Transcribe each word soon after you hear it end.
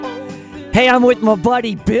Hey, I'm with my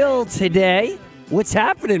buddy Bill today. What's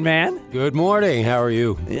happening, man? Good morning. How are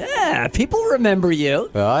you? Yeah, people remember you.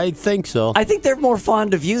 I think so. I think they're more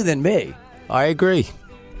fond of you than me. I agree.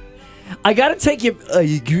 I got to take you... I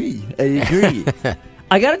agree.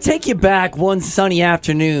 I got to take you back one sunny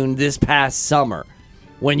afternoon this past summer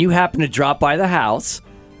when you happened to drop by the house,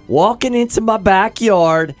 walking into my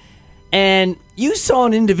backyard, and you saw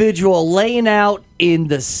an individual laying out in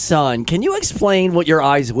the sun. Can you explain what your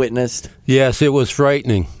eyes witnessed? Yes, it was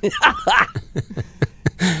frightening.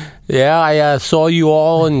 Yeah, I saw you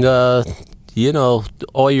all and,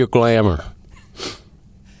 all your glamour.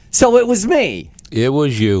 So it was me. It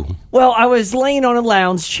was you. Well, I was laying on a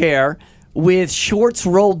lounge chair with shorts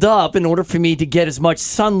rolled up in order for me to get as much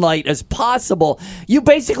sunlight as possible. You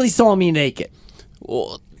basically saw me naked.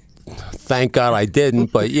 Well, thank God I didn't,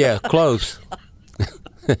 but yeah, close.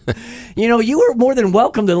 You know, you were more than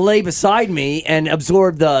welcome to lay beside me and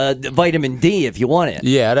absorb the vitamin D if you want it.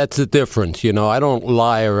 Yeah, that's the difference. You know, I don't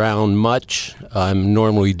lie around much. I'm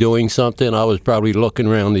normally doing something. I was probably looking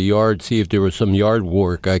around the yard, see if there was some yard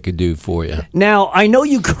work I could do for you. Now, I know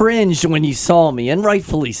you cringed when you saw me, and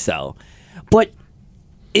rightfully so. But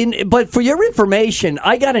for your information,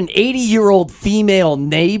 I got an 80-year-old female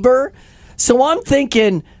neighbor, so I'm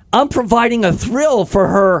thinking I'm providing a thrill for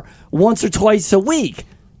her once or twice a week.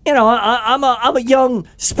 You know, I'm a young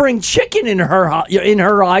spring chicken in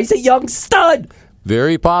her eyes, a young stud.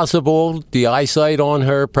 Very possible. The eyesight on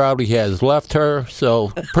her probably has left her,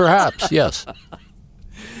 so perhaps, yes.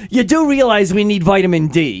 You do realize we need vitamin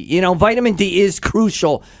D. You know, vitamin D is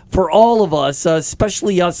crucial for all of us,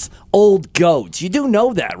 especially us old goats. You do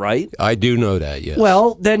know that, right? I do know that, yes.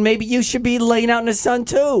 Well, then maybe you should be laying out in the sun,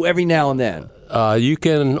 too, every now and then. You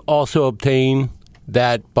can also obtain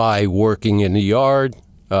that by working in the yard,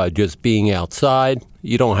 just being outside.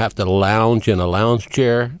 You don't have to lounge in a lounge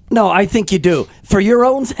chair. No, I think you do. For your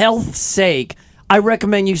own health's sake, I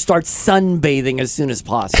recommend you start sunbathing as soon as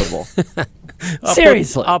possible.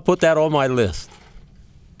 Seriously. I'll put that on my list.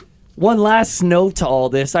 One last note to all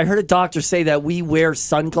this. I heard a doctor say that we wear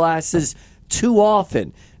sunglasses too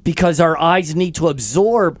often because our eyes need to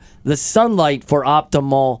absorb the sunlight for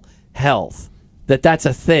optimal health. That's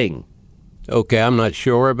a thing. Okay, I'm not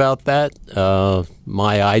sure about that.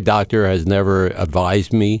 My eye doctor has never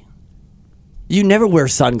advised me. You never wear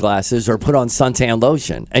sunglasses or put on suntan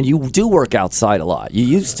lotion, and you do work outside a lot. You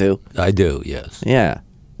used to. I do, yes. Yeah.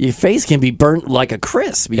 Your face can be burnt like a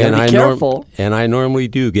crisp. You gotta be careful. And I normally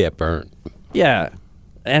do get burnt. Yeah.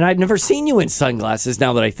 And I've never seen you in sunglasses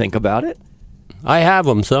now that I think about it. I have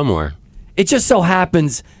them somewhere. It just so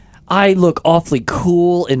happens I look awfully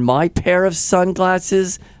cool in my pair of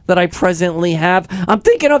sunglasses that I presently have. I'm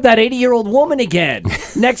thinking of that 80-year-old woman again,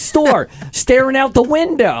 next door, staring out the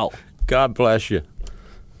window. God bless you.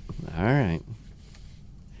 All right.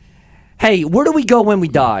 Hey, where do we go when we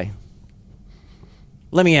die?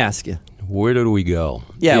 Let me ask you. Where do we go?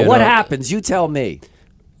 Yeah, what happens? You tell me.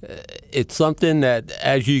 It's something that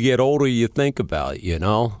as you get older, you think about, you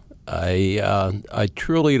know. I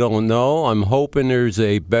truly don't know. I'm hoping there's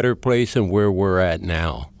a better place than where we're at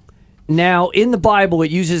now. Now, in the Bible,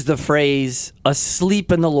 it uses the phrase,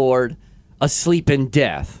 asleep in the Lord, asleep in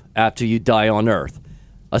death, after you die on earth.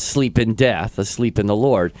 Asleep in death, asleep in the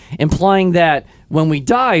Lord. Implying that when we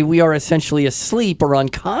die, we are essentially asleep or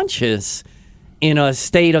unconscious in a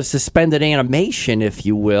state of suspended animation, if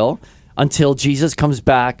you will, until Jesus comes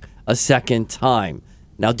back a second time.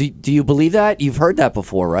 Now, do you believe that? You've heard that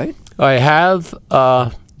before, right? I have.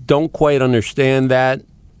 Don't quite understand that.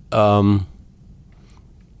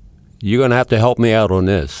 You're going to have to help me out on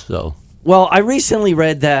this. So, well, I recently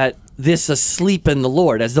read that this asleep in the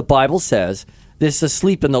Lord, as the Bible says, this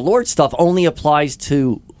asleep in the Lord stuff only applies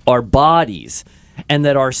to our bodies, and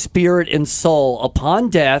that our spirit and soul, upon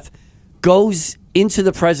death, goes into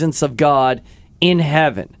the presence of God in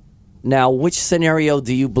heaven. Now, which scenario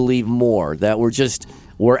do you believe more? That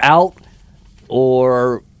we're out,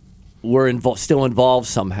 or we're still involved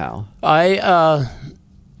somehow?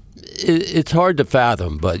 It's hard to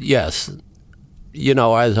fathom, but yes, you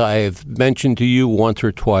know, as I've mentioned to you once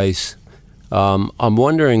or twice, I'm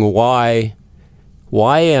wondering why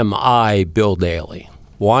am I Bill Daly?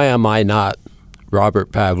 Why am I not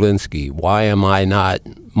Robert Pavlinsky? Why am I not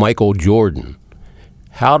Michael Jordan?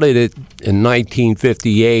 How did it, in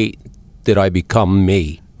 1958, did I become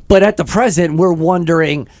me? But at the present, we're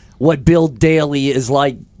wondering what Bill Daly is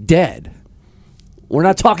like dead. We're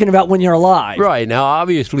not talking about when you're alive. Right. Now,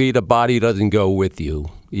 obviously, the body doesn't go with you,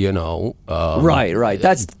 you know. Right.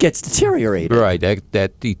 That gets deteriorated. Right.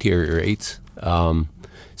 That deteriorates.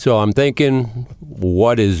 So I'm thinking,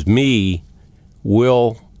 what is me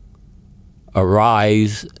will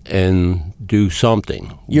arise and do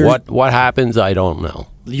something. Your- What happens, I don't know.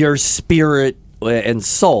 Your spirit and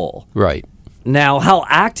soul. Right. Now, how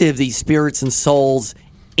active these spirits and souls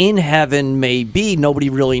in heaven may be, nobody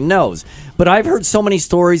really knows. But I've heard so many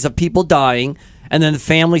stories of people dying and then the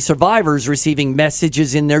family survivors receiving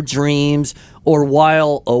messages in their dreams or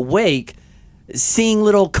while awake, seeing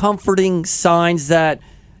little comforting signs that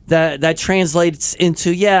translates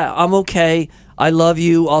into, yeah, I'm okay, I love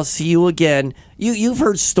you, I'll see you again. You've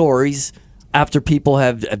heard stories after people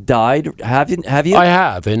have died, have you? I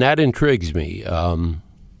have, and that intrigues me.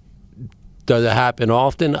 Does it happen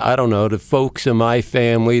often? I don't know. The folks in my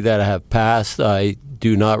family that have passed, I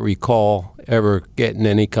do not recall ever getting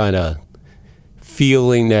any kind of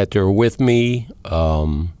feeling that they're with me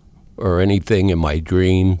or anything in my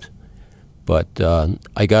dreams. But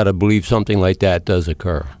I got to believe something like that does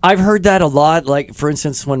occur. I've heard that a lot. Like, for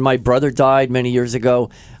instance, when my brother died many years ago,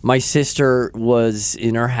 my sister was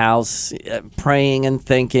in her house praying and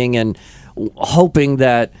thinking and hoping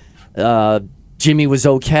that Jimmy was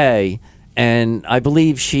okay. And I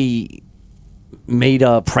believe she made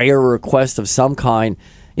a prayer request of some kind.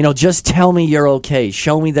 You know, just tell me you're okay.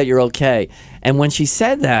 Show me that you're okay. And when she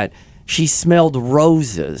said that, she smelled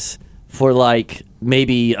roses for like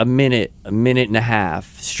maybe a minute and a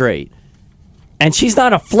half straight. And she's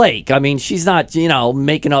not a flake. I mean, she's not,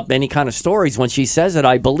 making up any kind of stories. When she says it,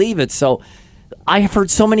 I believe it. So I have heard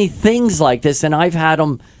so many things like this, and I've had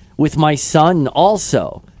them with my son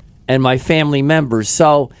also and my family members.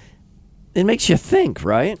 So it makes you think,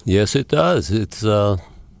 right? Yes, it does. It's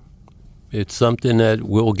something that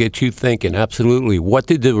will get you thinking. Absolutely. What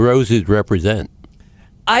did the roses represent?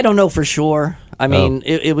 I don't know for sure. I mean,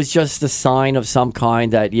 it was just a sign of some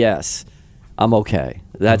kind that, yes, I'm okay.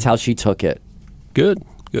 That's how she took it. Good.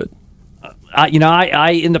 I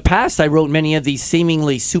in the past, I wrote many of these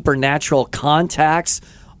seemingly supernatural contacts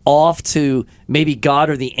off to maybe God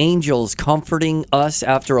or the angels comforting us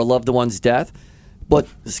after a loved one's death. But,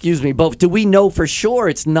 but do we know for sure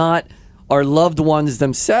it's not our loved ones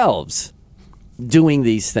themselves doing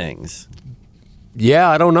these things? Yeah,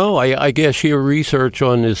 I don't know. I guess your research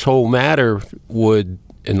on this whole matter would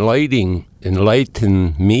enlighten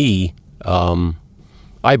me.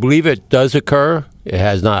 I believe it does occur. It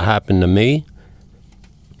has not happened to me.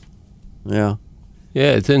 Yeah.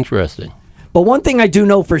 Yeah, it's interesting. But one thing I do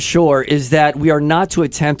know for sure is that we are not to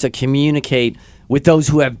attempt to communicate with those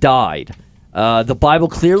who have died. The Bible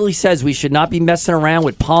clearly says we should not be messing around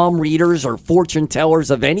with palm readers or fortune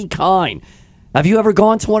tellers of any kind. Have you ever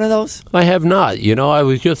gone to one of those? I have not. I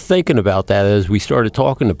was just thinking about that as we started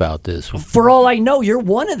talking about this. For all I know, you're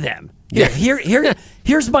one of them.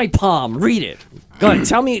 Here's my palm. Read it. Go ahead.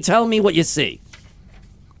 Tell me what you see.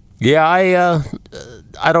 Yeah,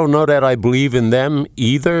 I don't know that I believe in them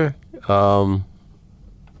either. I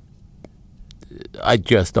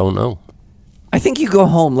just don't know. I think you go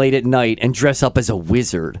home late at night and dress up as a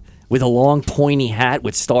wizard with a long pointy hat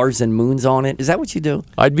with stars and moons on it. Is that what you do?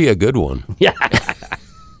 I'd be a good one. Yeah.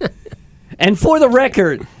 And for the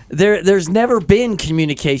record, there's never been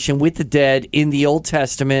communication with the dead in the Old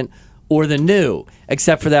Testament or the New,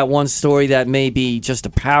 except for that one story that may be just a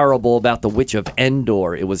parable about the Witch of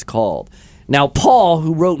Endor, it was called. Now, Paul,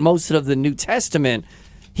 who wrote most of the New Testament,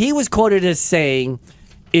 he was quoted as saying,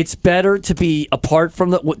 it's better to be apart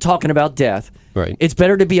from talking about death. Right. It's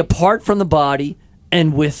better to be apart from the body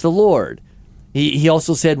and with the Lord. He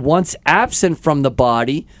also said, once absent from the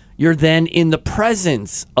body, you're then in the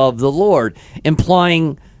presence of the Lord,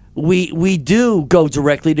 implying we do go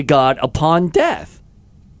directly to God upon death.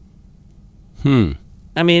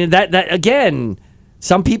 I mean, that again,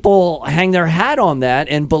 some people hang their hat on that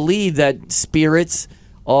and believe that spirits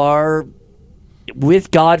are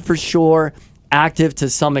with God for sure, active to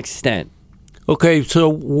some extent. Okay, so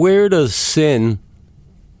where does sin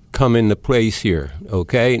come into place here?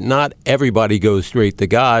 Okay, not everybody goes straight to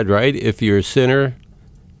God, right? If you're a sinner.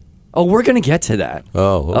 Oh, we're going to get to that.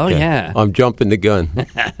 Oh, okay. Oh, yeah. I'm jumping the gun.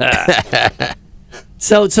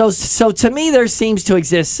 So to me, there seems to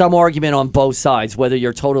exist some argument on both sides, whether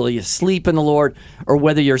you're totally asleep in the Lord or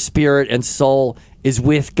whether your spirit and soul is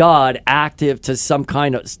with God, active to some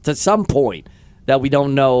point that we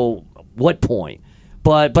don't know what point.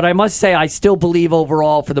 But I must say, I still believe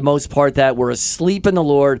overall, for the most part, that we're asleep in the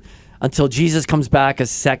Lord until Jesus comes back a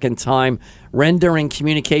second time, rendering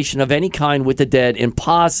communication of any kind with the dead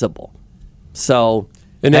impossible. So,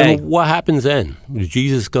 and then what happens then? When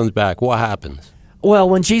Jesus comes back, what happens? Well,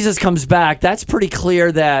 when Jesus comes back, that's pretty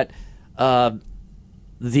clear that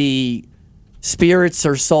the spirits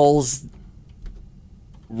or souls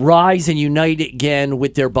rise and unite again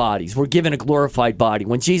with their bodies. We're given a glorified body.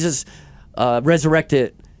 When Jesus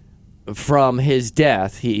resurrected from his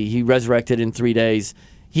death. He resurrected in 3 days.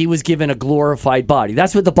 He was given a glorified body.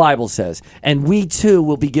 That's what the Bible says. And we too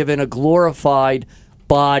will be given a glorified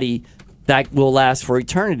body that will last for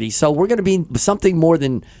eternity. So we're going to be something more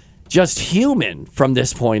than just human from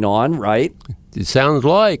this point on, right? It sounds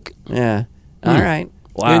like. Yeah. All right.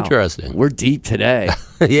 Wow. Interesting. We're deep today.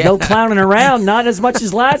 Yeah. No clowning around, not as much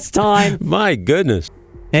as last time. My goodness.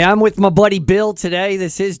 Hey, I'm with my buddy Bill today.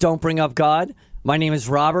 This is Don't Bring Up God. My name is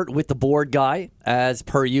Robert with the Board Guy, as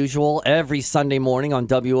per usual, every Sunday morning on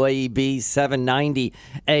WAEB 790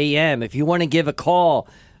 AM. If you want to give a call,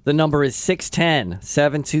 the number is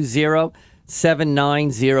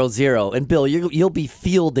 610-720-7900. And Bill, you'll be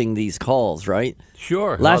fielding these calls, right?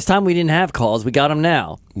 Sure. Last time we didn't have calls. We got them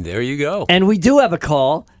now. There you go. And we do have a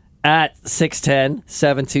call at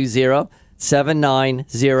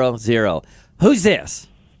 610-720-7900. Who's this?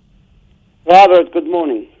 Robert, good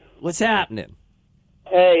morning. What's happening?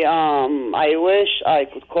 Hey, I wish I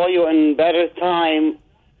could call you in better time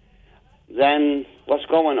than what's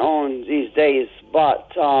going on these days,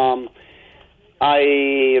 but I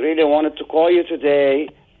really wanted to call you today,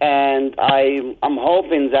 and I'm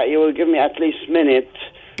hoping that you will give me at least a minute.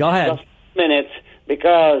 Go ahead. Just a minute,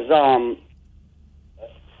 because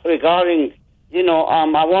regarding,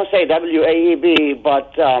 I won't say WAEB,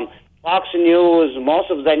 but Fox News,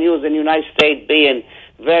 most of the news in the United States being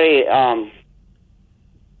very,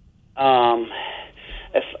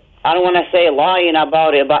 if I don't want to say lying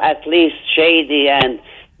about it, but at least shady and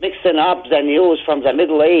mixing up the news from the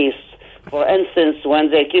Middle East. For instance, when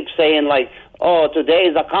they keep saying like, "Oh, today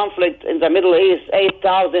is a conflict in the Middle East,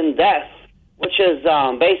 8,000 deaths," which is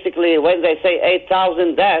basically when they say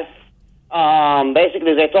 8,000 deaths,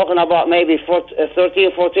 basically they're talking about maybe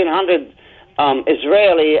 1,400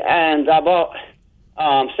 Israeli and about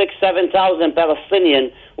 7,000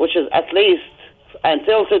 Palestinian, which is at least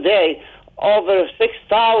until today over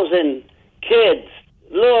 6,000 kids,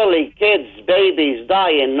 literally kids, babies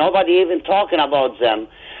dying. Nobody even talking about them,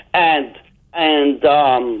 and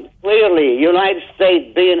clearly United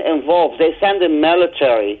States being involved. They send the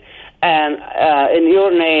military, and in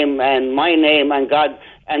your name and my name and God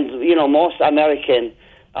and most American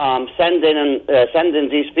sending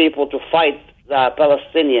these people to fight the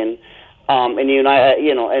Palestinian in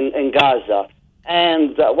the in Gaza.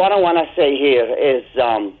 And what I want to say here is,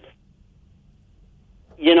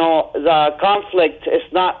 the conflict is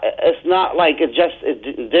not like it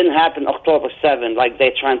didn't happen October 7th, like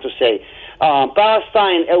they're trying to say.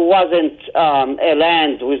 Palestine, it wasn't a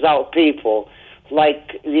land without people,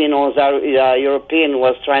 like the European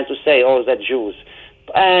was trying to say, or the Jews.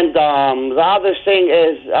 And the other thing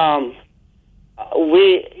is,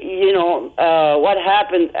 what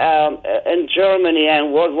happened in Germany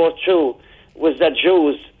and World War II with the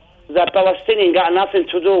Jews, the Palestinians got nothing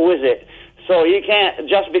to do with it. So you can't,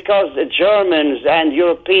 just because the Germans and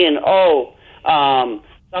European owe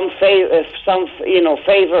some favor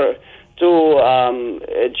to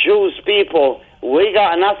Jews people, we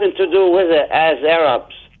got nothing to do with it as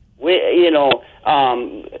Arabs.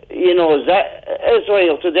 That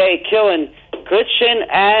Israel today killing Christian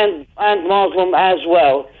and Muslim as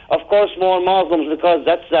well. Of course, more Muslims because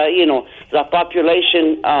that's the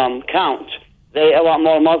population count. They have a lot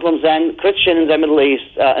more Muslims than Christian in the Middle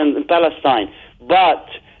East, in Palestine. But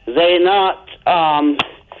they're not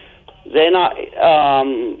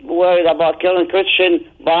worried about killing Christian,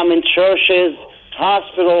 bombing churches,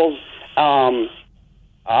 hospitals.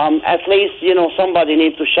 At least somebody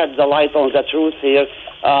needs to shed the light on the truth here.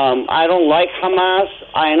 I don't like Hamas.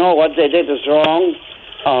 I know what they did is wrong.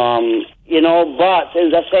 But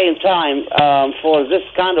at the same time, for this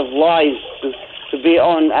kind of lies to be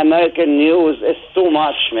on American news, it's too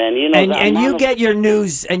much, man. And you get your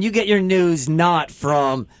news not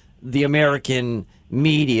from the American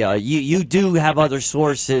media. You do have other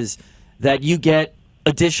sources that you get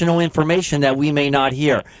additional information that we may not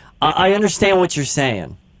hear. I understand what you're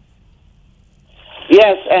saying.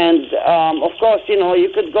 Yes, and of course, you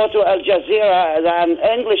could go to Al Jazeera, the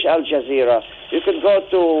English Al Jazeera. You could go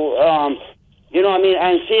to,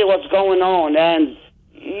 and see what's going on. And,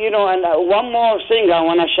 and one more thing I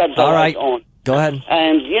want to shed the light on. Go ahead.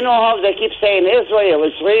 And you know how they keep saying Israel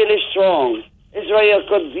is really strong. Israel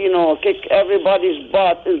could, kick everybody's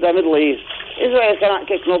butt in the Middle East. Israel cannot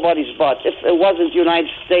kick nobody's butt. If it wasn't United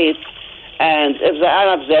States, and if the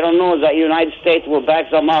Arabs, they don't know that United States will back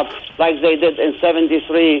them up like they did in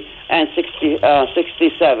 73 and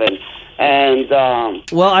 67. And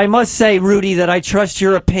well, I must say, Rudy, that I trust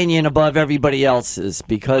your opinion above everybody else's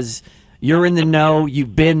because you're in the know.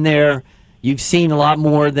 You've been there. You've seen a lot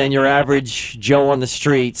more than your average Joe on the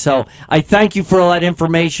street. So I thank you for all that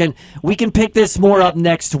information. We can pick this more up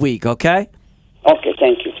next week, okay? Okay,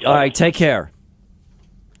 thank you. All right, take care.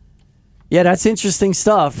 Yeah, that's interesting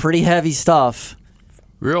stuff. Pretty heavy stuff.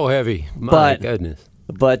 Real heavy. My goodness.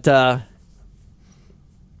 But time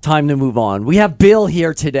to move on. We have Bill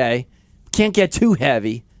here today. Can't get too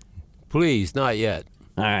heavy. Please, not yet.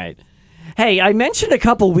 All right. Hey, I mentioned a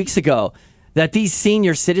couple weeks ago that these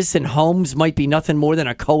senior citizen homes might be nothing more than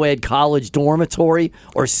a co-ed college dormitory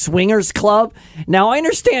or swingers club. Now, I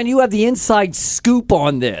understand you have the inside scoop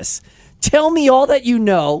on this. Tell me all that you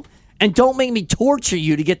know, and don't make me torture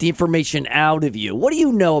you to get the information out of you. What do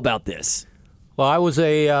you know about this? Well, I was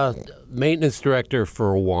a maintenance director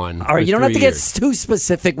for one. All right, you don't have to get too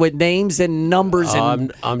specific with names and numbers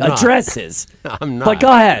and I'm not. addresses. I'm not. But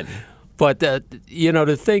go ahead. But, to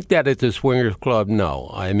think that it's a swingers club,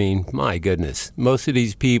 no. I mean, my goodness. Most of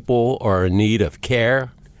these people are in need of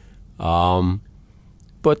care. But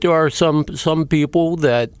there are some people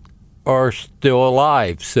that are still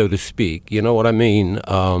alive, so to speak. You know what I mean?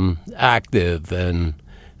 Active and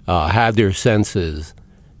have their senses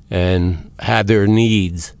and have their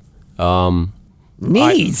needs.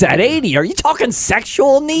 Needs at 80? Are you talking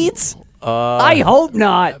sexual needs? I hope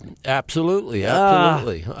not. Absolutely.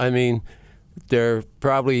 I mean, they're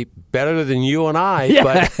probably better than you and I. Yeah,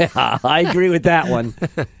 but I agree with that one.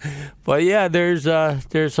 But yeah, there's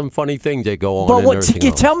some funny things that go on. But in nursing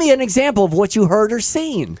homes. tell me an example of what you heard or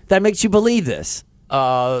seen that makes you believe this.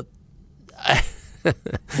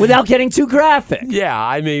 Without getting too graphic. Yeah,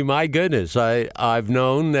 I mean, my goodness, I've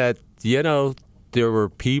known that there were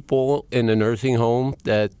people in the nursing home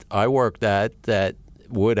that I worked at that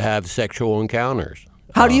would have sexual encounters.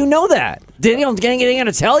 How do you know that? They going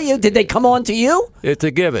to tell you? Did they come on to you? It's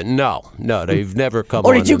a given. No, they've never come or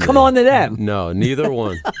on. Or did you come on to them? No, neither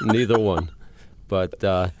one. Neither one. But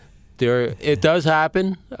it does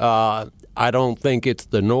happen. I don't think it's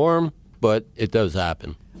the norm, but it does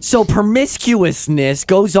happen. So promiscuousness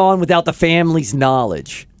goes on without the family's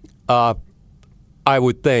knowledge? I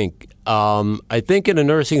would think. I think in a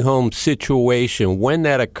nursing home situation, when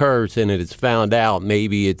that occurs and it is found out,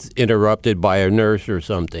 maybe it's interrupted by a nurse or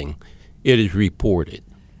something, it is reported.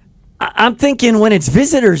 I'm thinking when it's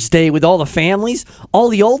visitors' day with all the families, all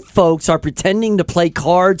the old folks are pretending to play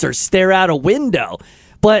cards or stare out a window.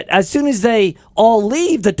 But as soon as they all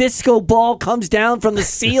leave, the disco ball comes down from the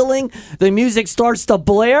ceiling, the music starts to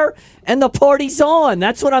blare, and the party's on.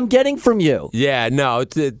 That's what I'm getting from you. Yeah, no,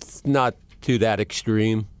 it's not to that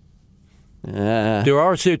extreme. There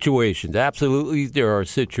are situations. Absolutely, there are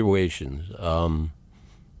situations.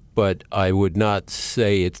 But I would not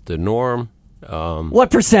say it's the norm. What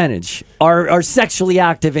percentage are sexually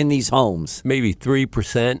active in these homes? Maybe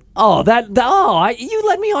 3%. You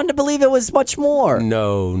led me on to believe it was much more.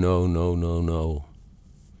 No.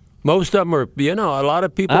 Most of them are, a lot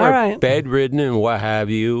of people are bedridden and what have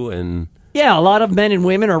you. And yeah, a lot of men and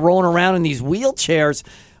women are rolling around in these wheelchairs.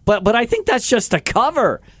 But I think that's just a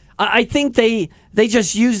cover. I think they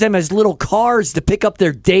just use them as little cars to pick up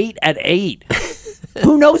their date at 8.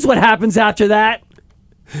 Who knows what happens after that?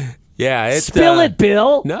 Yeah, Spill it,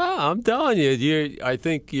 Bill. No, I'm telling you, I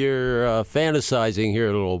think you're fantasizing here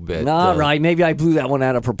a little bit. All right, maybe I blew that one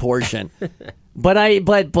out of proportion. but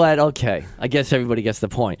okay, I guess everybody gets the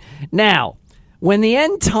point. Now, when the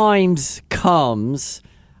end times comes,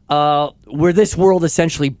 where this world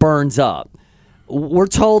essentially burns up, we're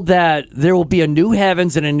told that there will be a new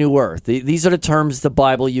heavens and a new earth. These are the terms the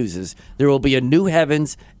Bible uses. There will be a new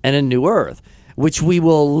heavens and a new earth, which we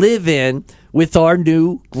will live in with our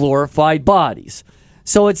new glorified bodies.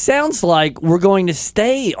 So it sounds like we're going to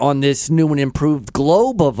stay on this new and improved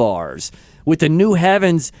globe of ours, with the new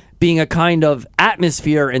heavens being a kind of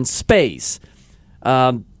atmosphere in space.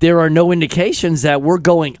 There are no indications that we're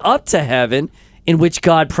going up to heaven, in which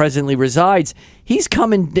God presently resides. He's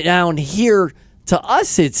coming down here to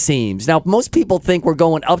us, it seems. Now, most people think we're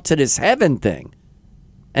going up to this heaven thing,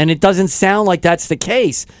 and it doesn't sound like that's the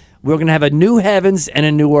case. We're going to have a new heavens and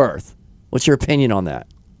a new earth. What's your opinion on that?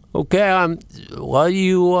 Okay,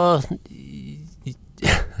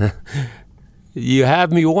 you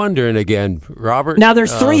have me wondering again, Robert. Now,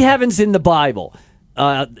 there's 3 heavens in the Bible.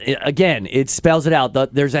 Again, it spells it out.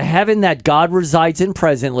 There's a heaven that God resides in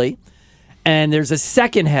presently, and there's a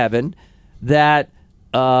second heaven that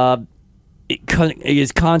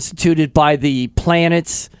is constituted by the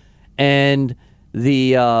planets and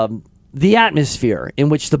the atmosphere in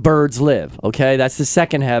which the birds live. Okay, that's the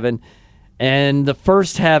second heaven. And the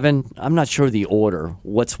first heaven, I'm not sure the order,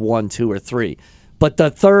 what's 1, 2, or 3. But the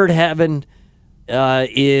third heaven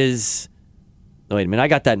is Wait a minute, I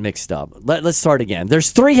got that mixed up. Let's start again.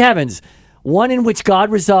 There's 3 heavens. One in which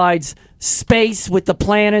God resides, space with the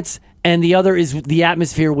planets, and the other is the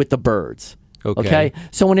atmosphere with the birds. Okay?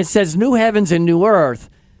 So when it says new heavens and new earth,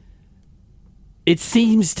 it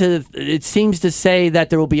seems to say that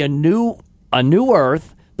there will be a new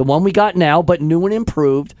earth, the one we got now, but new and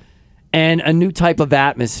improved, and a new type of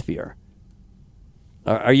atmosphere.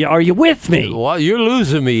 Are you with me? Well, you're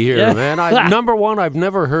losing me here, man. Number one, I've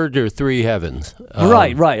never heard there are 3 heavens.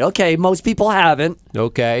 Right. Okay, most people haven't.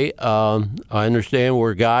 Okay, I understand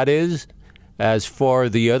where God is. As for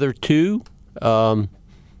the other 2,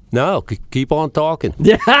 no, keep on talking.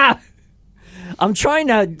 Yeah. I'm trying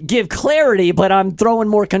to give clarity, but I'm throwing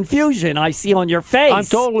more confusion I see on your face. I'm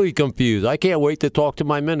totally confused. I can't wait to talk to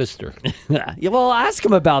my minister. Yeah, well, ask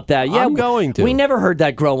him about that. Yeah, I'm going to. We never heard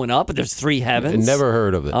that growing up, but there's 3 heavens. Never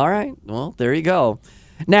heard of it. All right. Well, there you go.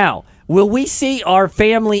 Now, will we see our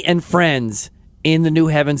family and friends in the new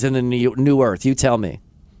heavens and the new earth? You tell me.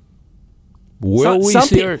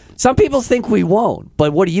 Some people think we won't,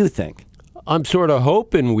 but what do you think? I'm sort of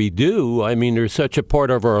hoping we do. I mean, there's such a part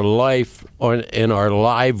of our life in our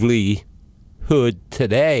livelihood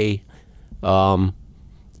today. I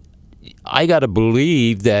got to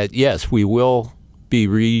believe that, yes, we will be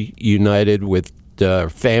reunited with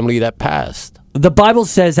the family that passed. The Bible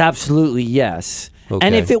says absolutely yes. Okay.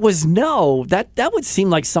 And if it was no, that would seem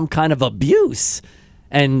like some kind of abuse.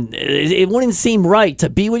 And it wouldn't seem right to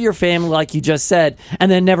be with your family, like you just said,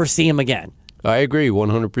 and then never see him again. I agree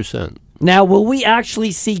 100%. Now, will we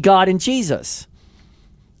actually see God in Jesus?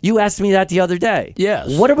 You asked me that the other day.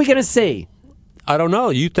 Yes. What are we going to see? I don't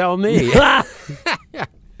know. You tell me. I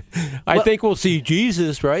think we'll see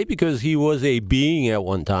Jesus, right? Because he was a being at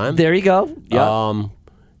one time. There you go. Yeah.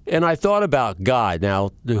 And I thought about God.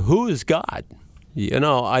 Now, who is God?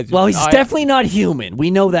 Well, he's definitely not human.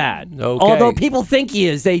 We know that. Okay. Although people think he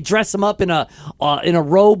is, they dress him up in a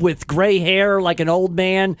robe with gray hair, like an old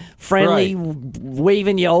man, friendly,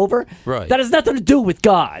 waving you over. Right. That has nothing to do with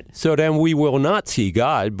God. So then we will not see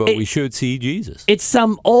God, but we should see Jesus. It's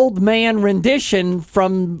some old man rendition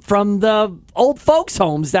from the old folks'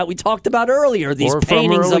 homes that we talked about earlier. These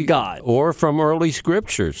paintings of God, or from early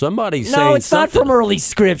Scripture. Somebody's saying no, it's something. not from early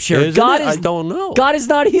Scripture. I don't know. God is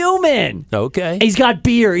not human. Okay. He's got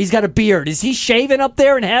beard. He's got a beard. Is he shaving up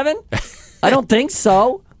there in heaven? I don't think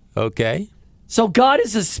so. Okay. So God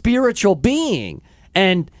is a spiritual being,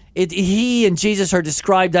 and he and Jesus are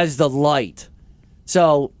described as the light.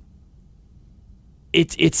 So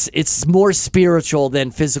it's more spiritual than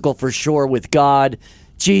physical for sure with God.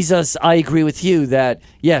 Jesus, I agree with you that,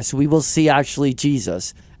 yes, we will see actually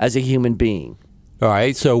Jesus as a human being. All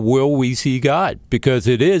right, so will we see God? Because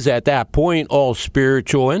it is at that point all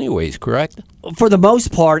spiritual anyways, correct? For the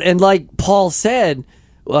most part, and like Paul said,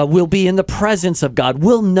 we'll be in the presence of God.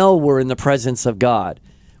 We'll know we're in the presence of God.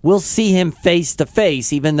 We'll see him face to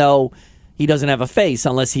face, even though he doesn't have a face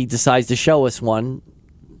unless he decides to show us one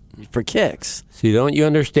for kicks. See, don't you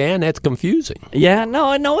understand? That's confusing. Yeah,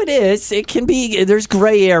 no, it is. It can be, there's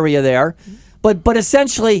gray area there. But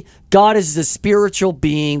essentially, God is the spiritual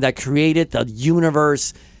being that created the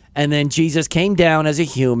universe, and then Jesus came down as a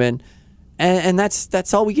human, and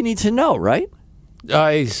that's all we need to know, right?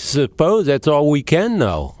 I suppose that's all we can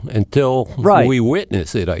know until we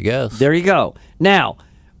witness it, I guess. There you go. Now,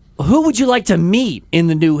 who would you like to meet in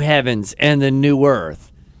the new heavens and the new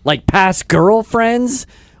earth? Like past girlfriends,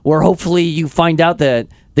 where hopefully you find out that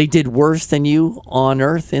they did worse than you on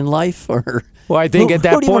earth in life, or... Well, I think at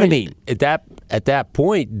that point, point, meet? At that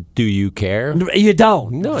point, do you care? You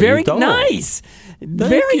don't. No, very you don't. Nice.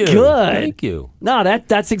 Very good. Thank you. No,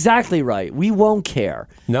 that's exactly right. We won't care.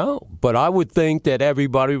 No, but I would think that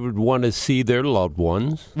everybody would want to see their loved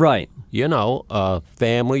ones. Right.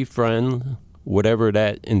 Family, friend, whatever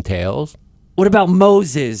that entails. What about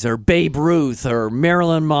Moses or Babe Ruth or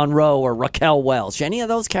Marilyn Monroe or Raquel Welch? Any of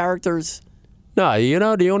those characters? No,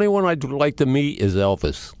 the only one I'd like to meet is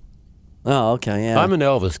Elvis. Oh, okay, yeah. I'm an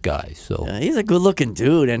Elvis guy, so. Yeah, he's a good-looking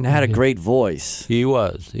dude and had a great voice. He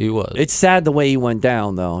was. It's sad the way he went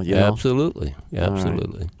down, though. You know? Absolutely.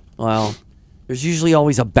 Right. Well, there's usually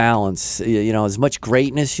always a balance. As much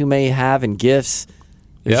greatness you may have and gifts,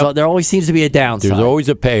 there always seems to be a downside. There's always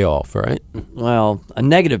a payoff, right? Well, a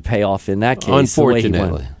negative payoff in that case.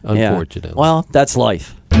 Unfortunately. Yeah. Well, that's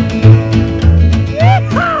life.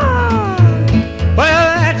 Well,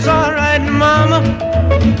 that's all right, Mama.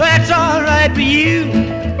 That's all right for you.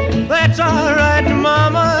 That's all right,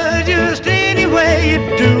 Mama. Just any way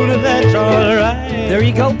you do it, that's all right. There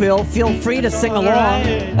you go, Bill. Feel free to sing along.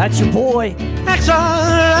 Right. That's your boy. That's all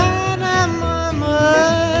right,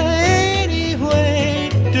 Mama. Any way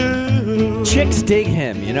you do. chicks dig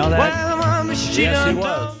him. You know that? Well, mama, she Yes, he done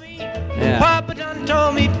was. told me. Yeah. Papa done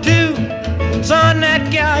told me too. Son,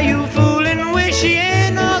 that guy you fooling, wish he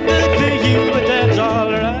ain't no good to you, but that's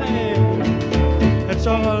all right. That's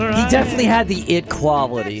all right. He definitely had the it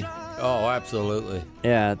quality. Oh, absolutely.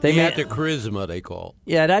 Yeah, He had the charisma, they call.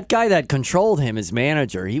 Yeah, that guy that controlled him, his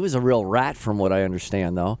manager, he was a real rat, from what I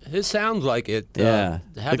understand, though. It sounds like it. Yeah.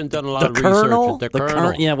 Haven't done a lot the of Colonel? research. The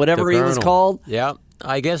Colonel, yeah, whatever The he was Colonel. called. Yeah.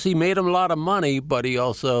 I guess he made him a lot of money, but he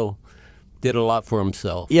also did a lot for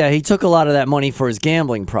himself. Yeah, he took a lot of that money for his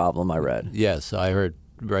gambling problem, I read. Yes, I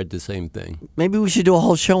read the same thing. Maybe we should do a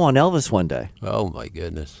whole show on Elvis one day. Oh my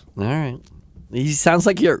goodness. All right. He sounds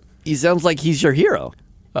like he's your hero.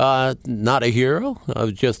 Not a hero. I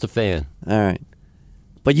was just a fan. All right.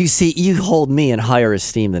 But you hold me in higher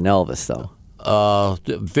esteem than Elvis, though.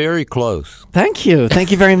 Very close. Thank you. Thank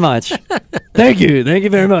you very much. Thank you. Thank you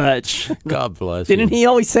very much. God bless. Didn't he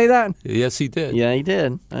always say that? Yes, he did. Yeah, he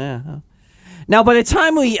did. Yeah. Now, by the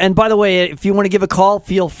time and by the way, if you want to give a call,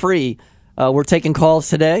 feel free. We're taking calls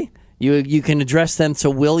today. You can address them to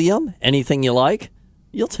William. Anything you like.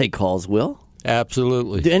 You'll take calls, Will.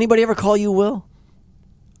 Absolutely. Did anybody ever call you Will?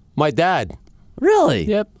 My dad. Really?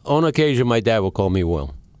 Yep. On occasion, my dad will call me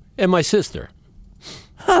Will, and my sister.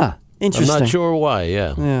 Huh. Interesting. I'm not sure why.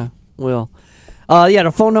 Yeah. Yeah, Will. Yeah,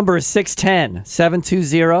 the phone number is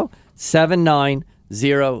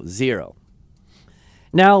 610-720-7900.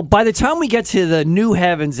 Now, by the time we get to the new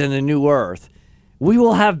heavens and the new earth, we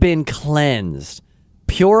will have been cleansed,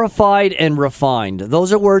 purified, and refined.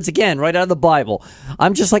 Those are words, again, right out of the Bible.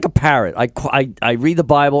 I'm just like a parrot. I read the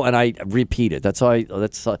Bible and I repeat it. That's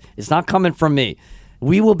it's not coming from me.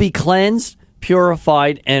 We will be cleansed,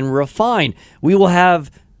 purified, and refined. We will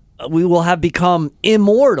have become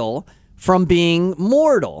immortal from being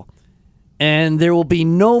mortal. And there will be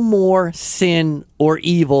no more sin or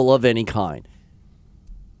evil of any kind.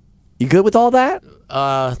 You good with all that?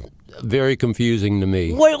 Very confusing to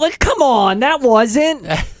me. Wait, come on, that wasn't.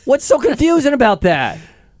 What's so confusing about that?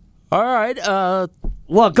 All right.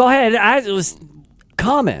 Well, go ahead. It was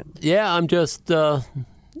comment. Yeah, I'm just.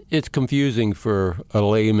 It's confusing for a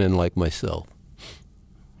layman like myself.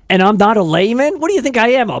 And I'm not a layman? What do you think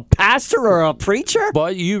I am, a pastor or a preacher?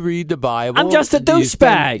 But you read the Bible. I'm just a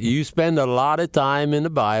douchebag. You spend a lot of time in the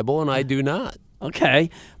Bible, and I do not. Okay,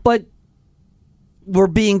 but we're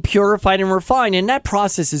being purified and refined, and that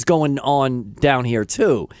process is going on down here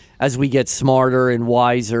too, as we get smarter and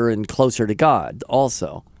wiser and closer to God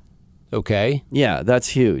also. Okay. Yeah, that's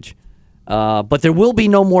huge. But there will be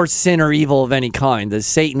no more sin or evil of any kind. The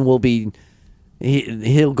Satan will be,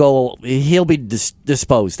 he'll be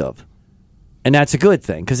disposed of. And that's a good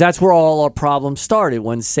thing, because that's where all our problems started,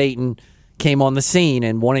 when Satan came on the scene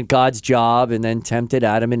and wanted God's job and then tempted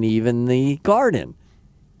Adam and Eve in the garden.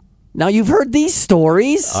 Now, you've heard these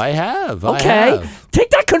stories. I have. Okay. I have. Take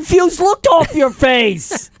that confused look off your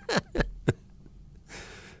face.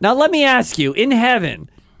 Now, let me ask you, in heaven,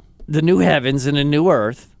 the new heavens and the new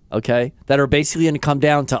earth, okay, that are basically going to come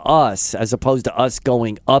down to us as opposed to us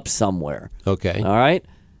going up somewhere. Okay. All right?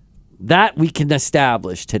 That we can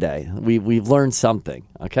establish today. We've learned something,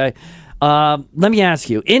 okay? Let me ask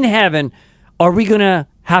you, in heaven, are we going to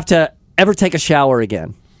have to ever take a shower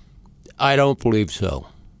again? I don't believe so.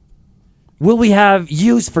 Will we have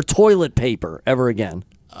use for toilet paper ever again?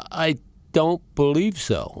 I don't believe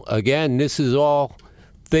so. Again, this is all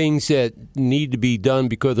things that need to be done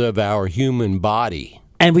because of our human body.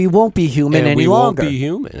 And we won't be human any longer. We won't be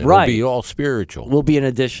human. Right. It'll be all spiritual. We'll be an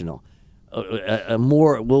additional.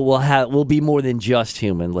 We'll be more than just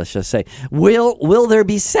human, let's just say. Will there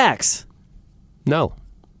be sex? No.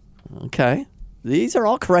 Okay. These are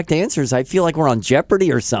all correct answers. I feel like we're on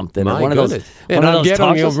Jeopardy or something. My one goodness. Of those, and one I'm of those getting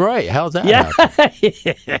talk them right. How's that yeah.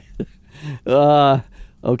 happen?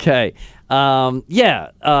 Okay.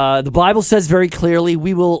 The Bible says very clearly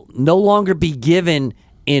we will no longer be given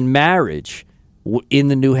in marriage in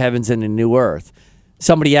the new heavens and the new earth.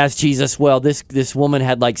 Somebody asked Jesus, well, this woman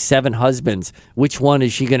had like 7 husbands. Which one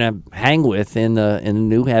is she going to hang with in the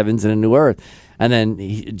new heavens and the new earth? And then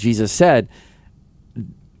Jesus said,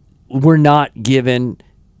 we're not given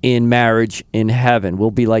in marriage in heaven. We'll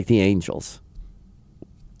be like the angels.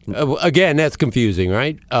 Again, that's confusing,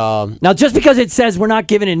 right? Now, just because it says we're not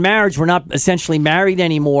given in marriage, we're not essentially married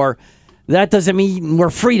anymore, that doesn't mean we're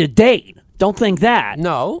free to date. Don't think that.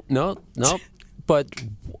 No. But,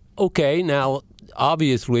 okay, now,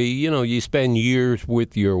 obviously, you spend years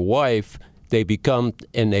with your wife. They become,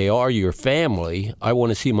 and they are your family. I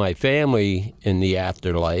want to see my family in the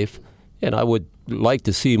afterlife. And I would like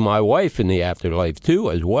to see my wife in the afterlife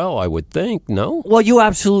too, as well. I would think. No. Well, you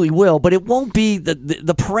absolutely will, but it won't be the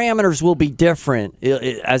parameters will be different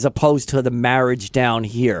as opposed to the marriage down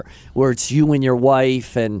here, where it's you and your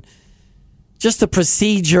wife and just the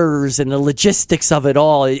procedures and the logistics of it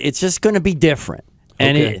all. It's just going to be different,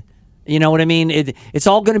 and Okay. you know what I mean. It's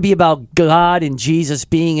all going to be about God and Jesus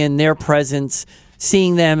being in their presence,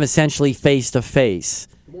 seeing them essentially face to face.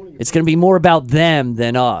 It's going to be more about them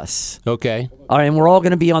than us. Okay. All right, and we're all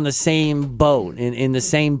going to be on the same boat, in the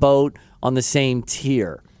same boat, on the same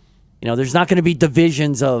tier. You know, there's not going to be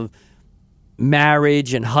divisions of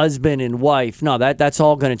marriage and husband and wife. No, that's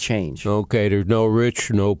all going to change. Okay. There's no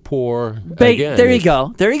rich, no poor. Again, There you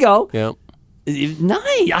go. There you go. Yeah.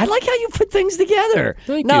 Nice. I like how you put things together.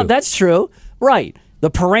 Thank no, you. that's true. Right.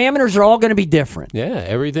 The parameters are all going to be different. Yeah.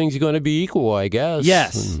 Everything's going to be equal, I guess.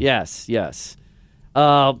 Yes, yes.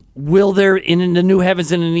 Will there, in the new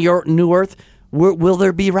heavens and in the new earth, will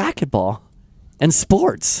there be racquetball and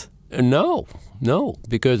sports? No,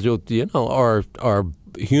 because our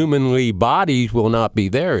humanly bodies will not be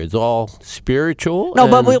there. It's all spiritual. No,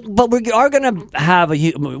 and- but we are going to have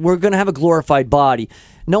a glorified body.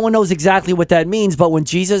 No one knows exactly what that means, but when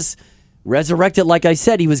Jesus resurrected, like I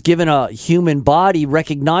said, he was given a human body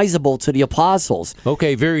recognizable to the apostles.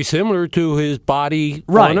 Okay, very similar to his body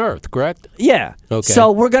Right. on earth, correct? Yeah. Okay.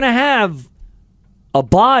 So we're going to have a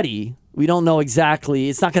body. We don't know exactly.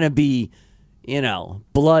 It's not going to be,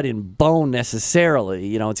 blood and bone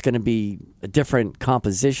necessarily. It's going to be a different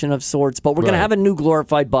composition of sorts, but we're going to Right. have a new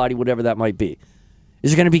glorified body, whatever that might be.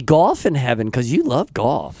 Is there going to be golf in heaven? Because you love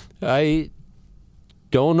golf. I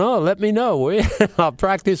don't know. Let me know. I'll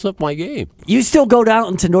practice up my game. You still go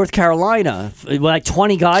down to North Carolina, like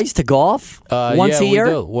 20 guys to golf once a year?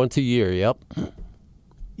 We do. Once a year, yep.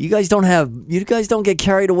 You guys don't get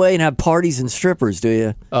carried away and have parties and strippers, do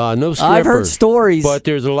you? No strippers. I've heard stories. But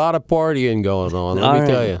there's a lot of partying going on, let me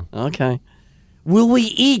tell you. Okay. Will we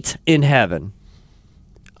eat in heaven?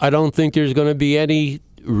 I don't think there's going to be any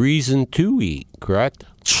reason to eat, correct?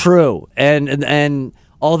 True. And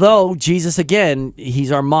although Jesus, again,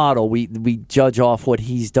 he's our model, we judge off what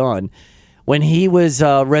he's done. When he was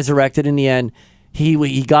resurrected in the end,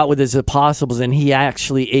 he got with his apostles and he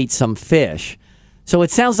actually ate some fish. So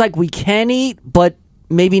it sounds like we can eat, but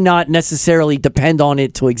maybe not necessarily depend on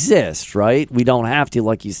it to exist, right? We don't have to,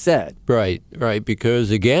 like you said. Right.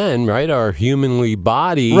 Because again, right, our humanly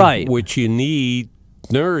body, Right. which you need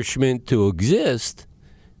nourishment to exist,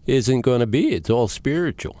 isn't going to be. It's all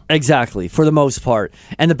spiritual. Exactly, for the most part.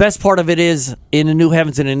 And the best part of it is, in the new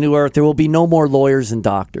heavens and a new earth, there will be no more lawyers and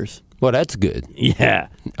doctors. Well, that's good. Yeah.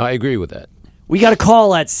 I agree with that. We got a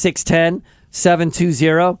call at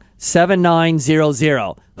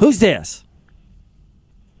 610-720-7900. Who's this?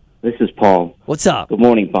 This is Paul. What's up? Good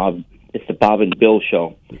morning, Bob. It's the Bob and Bill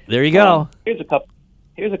show. There you go. Here's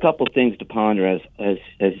a couple things to ponder as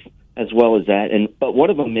well as that. But one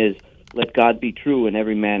of them is, let God be true and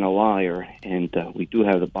every man a liar. And we do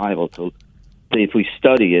have the Bible, so if we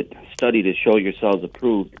study to show yourselves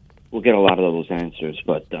approved, we'll get a lot of those answers.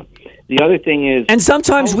 But the other thing is, And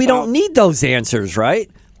sometimes we don't need those answers, right?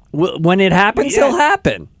 When it happens, Yeah. it'll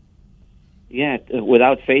happen. yeah,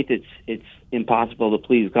 without faith, it's impossible to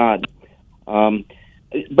please God.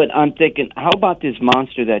 But I'm thinking, how about this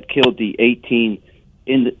monster that killed the 18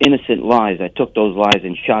 innocent lives, that took those lives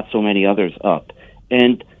and shot so many others up?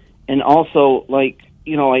 And also, I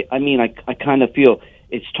kind of feel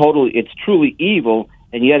it's truly evil,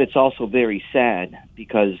 and yet it's also very sad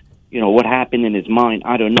because, what happened in his mind,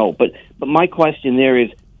 I don't know. But my question there is,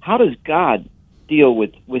 how does God deal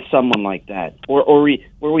with someone like that? Or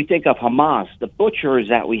where we think of Hamas, the butchers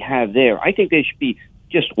that we have there, I think they should be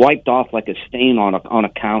just wiped off like a stain on a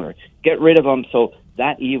counter. Get rid of them so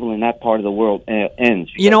that evil in that part of the world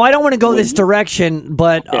ends. I don't want to go this direction,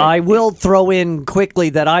 but I will throw in quickly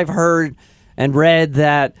that I've heard and read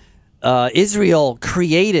that Israel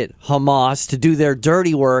created Hamas to do their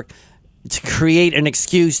dirty work, to create an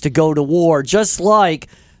excuse to go to war, just like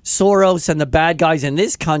Soros and the bad guys in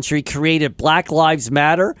this country created Black Lives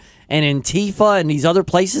Matter and Antifa and these other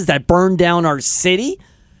places that burned down our city.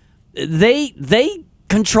 They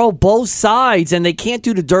control both sides, and they can't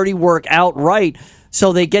do the dirty work outright,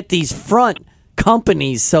 so they get these front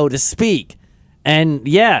companies, so to speak. And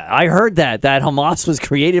yeah, I heard that Hamas was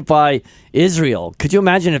created by Israel. Could you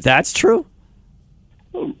imagine if that's true?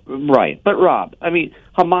 Right. But Rob,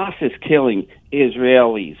 Hamas is killing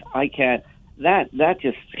Israelis. I can't. That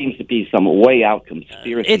just seems to be some way out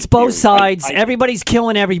conspiracy. It's both theory. sides. Everybody's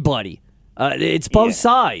killing everybody. It's both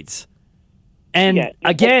sides. And Yeah, of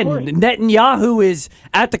again, course. Netanyahu is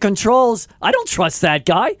at the controls. I don't trust that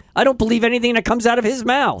guy. I don't believe anything that comes out of his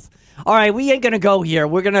mouth. All right, we ain't gonna go here.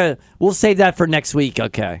 We'll save that for next week.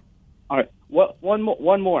 Okay. All right. Well, one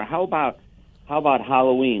more. How about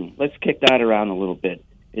Halloween? Let's kick that around a little bit.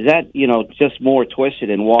 Is that just more twisted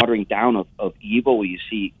and watering down of evil? Where you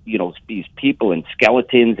see these people and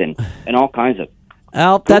skeletons and all kinds of.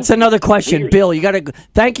 Well, that's another question, Weird. Bill. You got to.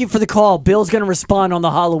 Thank you for the call. Bill's gonna respond on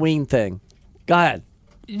the Halloween thing. Go ahead.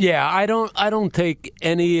 Yeah, I don't take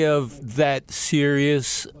any of that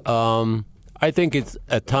serious. I think it's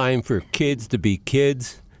a time for kids to be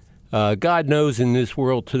kids. God knows in this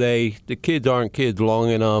world today, the kids aren't kids long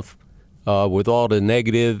enough with all the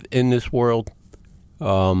negative in this world.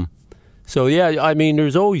 So, yeah, I mean,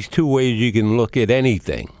 there's always two ways you can look at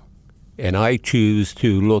anything. And I choose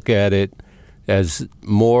to look at it as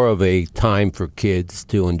more of a time for kids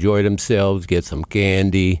to enjoy themselves, get some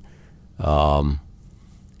candy,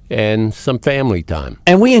 and some family time.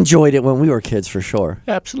 And we enjoyed it when we were kids, for sure.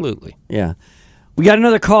 Absolutely. Yeah. We got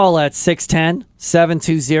another call at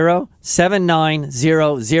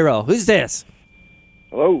 610-720-7900. Who's this?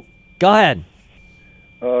 Hello. Go ahead.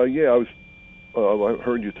 Yeah, I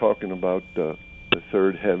heard you talking about the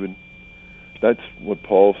third heaven. That's what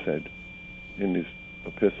Paul said in his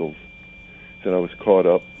epistles. He said I was caught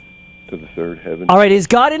up to the third heaven. All right, is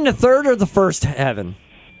God in the third or the first heaven?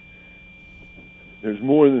 There's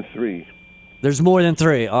more than three. There's more than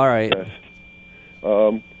three. All right. Yes.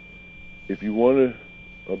 If you want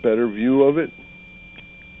a better view of it,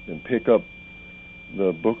 then pick up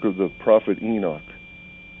the book of the prophet Enoch,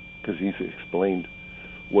 because he's explained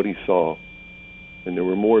what he saw. And there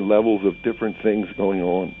were more levels of different things going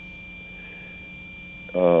on.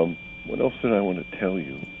 What else did I want to tell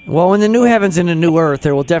you? Well, in the new heavens and the new earth,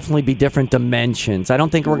 there will definitely be different dimensions. I don't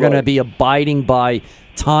think we're going to Right. be abiding by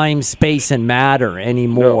time, space, and matter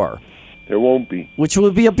anymore, There won't be. which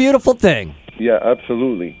would be a beautiful thing. Yeah,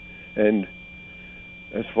 absolutely. And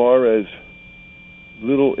as far as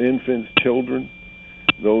little infants, children,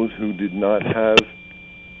 those who did not have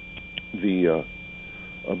the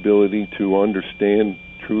ability to understand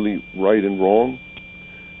truly right and wrong,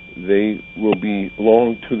 they will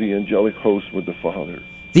belong to the angelic host with the Father.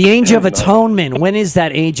 The age of Not- atonement. When is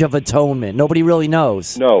that age of atonement? Nobody really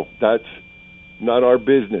knows. No, that's not our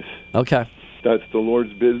business. Okay. That's the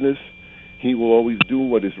Lord's business. He will always do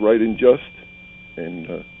what is right and just.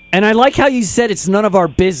 And And I like how you said it's none of our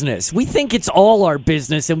business. We think it's all our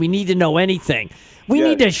business and we need to know anything. We Yes.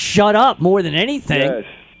 need to shut up more than anything. yes,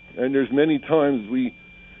 and there's many times we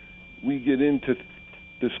get into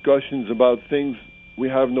discussions about things we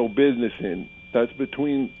have no business in. That's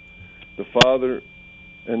between the Father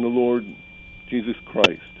and the Lord Jesus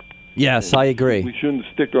Christ. Yes, I agree. We shouldn't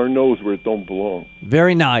stick our nose where it don't belong.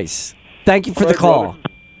 Very nice. Thank you for All the right, call. brother.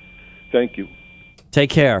 Thank you. Take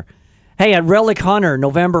care. Hey, at Relic Hunter,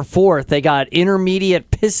 November 4th, they got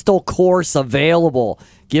intermediate pistol course available.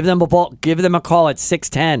 Give them a call at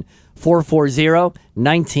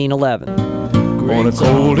 610-440-1911. On a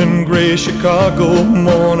cold and gray Chicago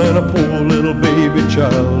morning, a poor little baby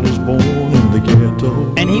child is born in the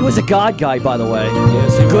ghetto. And he was a God guy, by the way.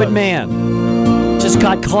 Yes, he Good was. man. Just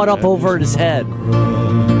got caught up over his head.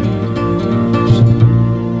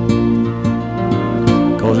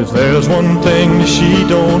 Cause if there's one thing that she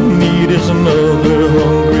don't need, it's another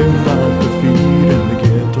hungry mouth to feed in the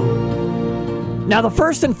ghetto. Now, the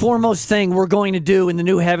first and foremost thing we're going to do in the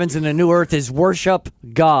new heavens and the new earth is worship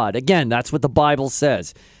God. Again, that's what the Bible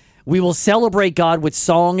says. We will celebrate God with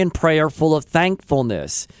song and prayer full of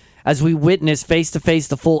thankfulness as we witness face to face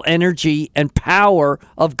the full energy and power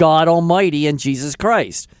of God Almighty and Jesus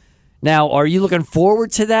Christ. Now, are you looking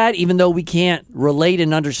forward to that, even though we can't relate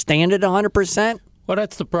and understand it 100%? Well,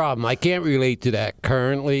 that's the problem. I can't relate to that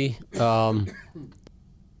currently.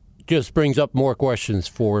 Just brings up more questions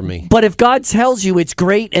for me. But if God tells you it's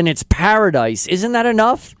great and it's paradise, isn't that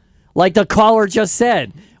enough? Like the caller just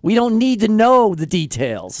said, we don't need to know the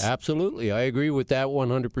details. Absolutely. I agree with that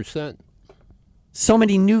 100%. So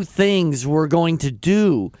many new things we're going to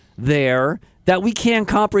do there that we can't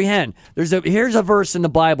comprehend. Here's a verse in the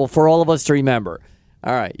Bible for all of us to remember.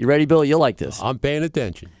 All right, you ready, Bill? You'll like this. I'm paying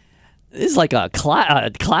attention. This is like a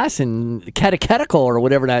class in catechetical or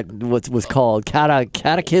whatever that was called,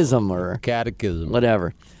 catechism or Catechism.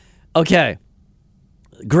 whatever. Okay,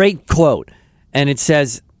 great quote. And it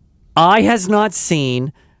says, "Eye has not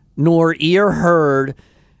seen, nor ear heard,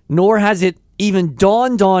 nor has it even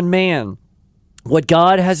dawned on man what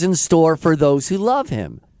God has in store for those who love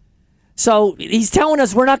him." So he's telling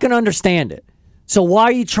us we're not going to understand it. So why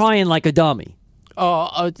are you trying like a dummy?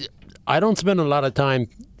 I don't spend a lot of time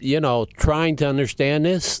trying to understand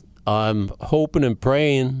this. I'm hoping and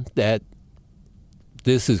praying that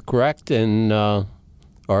this is correct, and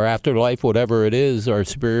our afterlife, whatever it is, our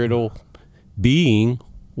spiritual being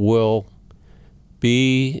will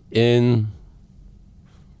be in,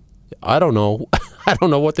 I don't know. I don't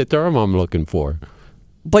know what the term I'm looking for.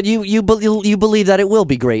 But you believe that it will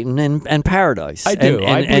be great and paradise. I do.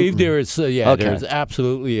 I believe there is. Okay. There's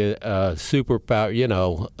absolutely a superpower.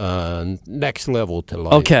 Next level to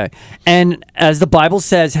life. Okay. And as the Bible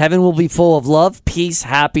says, heaven will be full of love, peace,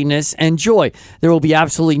 happiness, and joy. There will be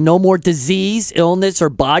absolutely no more disease, illness, or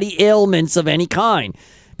body ailments of any kind,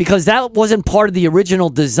 because that wasn't part of the original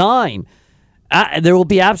design. There will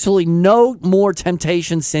be absolutely no more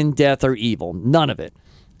temptation, sin, death, or evil. None of it.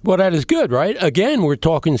 Well, that is good, right? Again, we're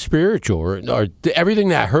talking spiritual. Everything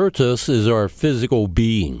that hurts us is our physical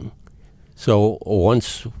being. So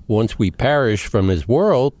once we perish from this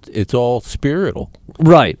world, it's all spiritual.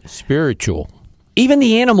 Right. Spiritual. Even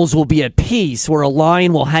the animals will be at peace, where a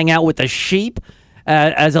lion will hang out with a sheep,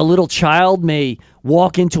 as a little child may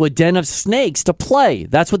walk into a den of snakes to play.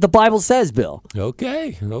 That's what the Bible says, Bill.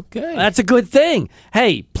 Okay. That's a good thing.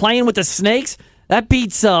 Hey, playing with the snakes, that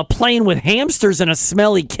beats playing with hamsters in a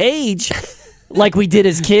smelly cage like we did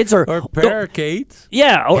as kids. Or parakeets.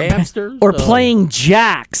 Yeah. Or hamsters. Or playing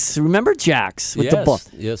jacks. Remember jacks? With the ball?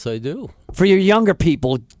 Yes, I do. For your younger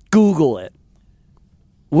people, Google it.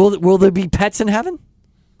 Will there be pets in heaven?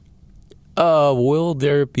 Will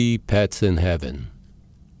there be pets in heaven?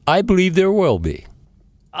 I believe there will be.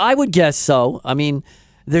 I would guess so. I mean,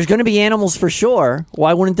 there's going to be animals for sure.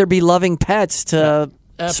 Why wouldn't there be loving pets to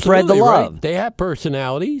spread the love? Right. They have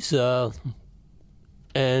personalities,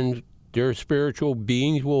 and their spiritual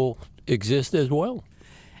beings will exist as well.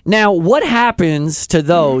 Now, what happens to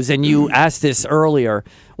those, and you asked this earlier,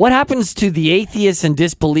 what happens to the atheists and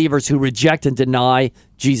disbelievers who reject and deny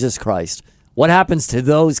Jesus Christ? What happens to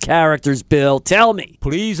those characters, Bill? Tell me.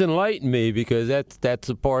 Please enlighten me, because that's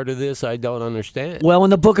a part of this I don't understand. Well, in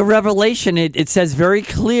the book of Revelation, it says very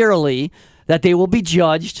clearly that they will be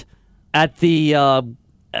judged at the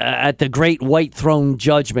great white throne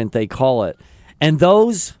judgment, they call it. And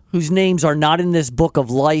those whose names are not in this book of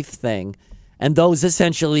life thing, and those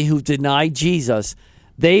essentially who deny Jesus,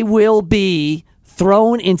 they will be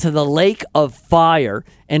thrown into the lake of fire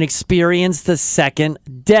and experience the second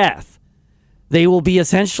death. They will be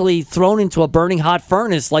essentially thrown into a burning hot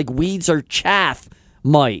furnace like weeds or chaff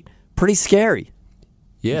might. Pretty scary.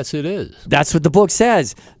 Yes, it is. That's what the book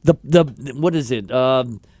says. What is it?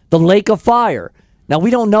 The lake of fire. Now,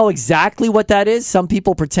 we don't know exactly what that is. Some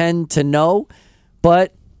people pretend to know,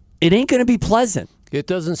 but it ain't going to be pleasant. It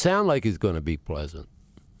doesn't sound like it's going to be pleasant.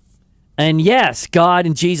 And yes, God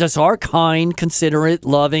and Jesus are kind, considerate,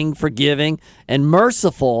 loving, forgiving, and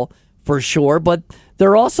merciful for sure, but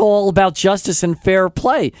they're also all about justice and fair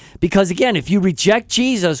play. Because again, if you reject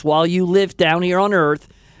Jesus while you live down here on earth,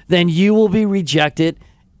 then you will be rejected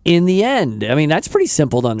in the end. I mean, that's pretty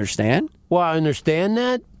simple to understand. Well, I understand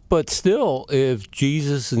that, but still, if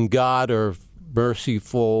Jesus and God are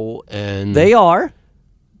merciful and they are,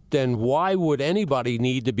 then why would anybody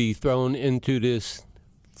need to be thrown into this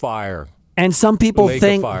fire? And some people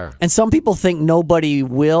think, fire. And some people think nobody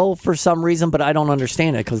will for some reason, but I don't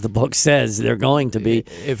understand it because the book says they're going to be.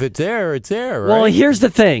 If it's there, it's there, right? Well, here's the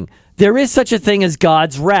thing: there is such a thing as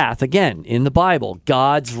God's wrath. Again, in the Bible,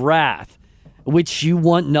 God's wrath, which you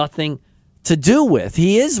want nothing to do with.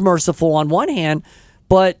 He is merciful on one hand,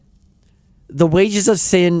 but the wages of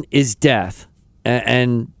sin is death,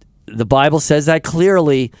 and the Bible says that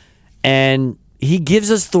clearly, and He gives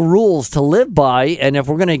us the rules to live by, and if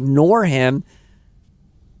we're going to ignore Him,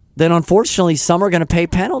 then unfortunately some are going to pay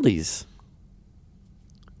penalties.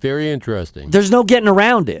 Very interesting. There's no getting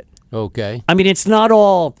around it. Okay. I mean, it's not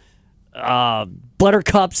all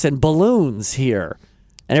buttercups and balloons here.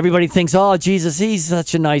 And everybody thinks, oh, Jesus, He's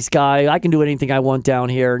such a nice guy. I can do anything I want down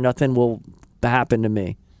here. Nothing will happen to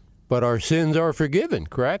me. But our sins are forgiven,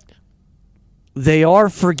 correct? They are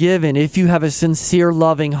forgiven if you have a sincere,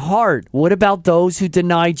 loving heart. What about those who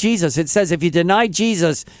deny Jesus? It says if you deny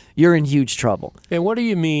Jesus, you're in huge trouble. And what do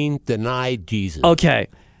you mean, deny Jesus? Okay.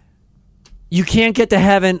 You can't get to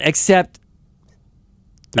heaven except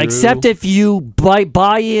if you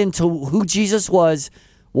buy into who Jesus was,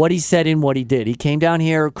 what He said and what He did. He came down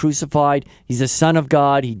here, crucified. He's the Son of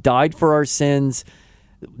God. He died for our sins.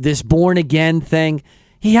 This born-again thing.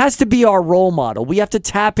 He has to be our role model. We have to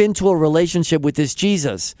tap into a relationship with this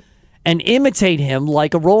Jesus and imitate Him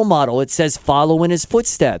like a role model. It says follow in His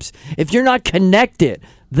footsteps. If you're not connected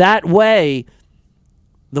that way,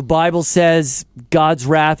 the Bible says God's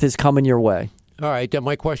wrath is coming your way. All right, then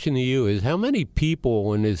my question to you is, how many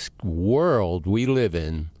people in this world we live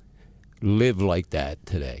in live like that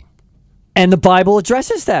today? And the Bible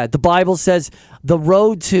addresses that. The Bible says the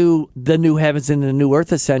road to the new heavens and the new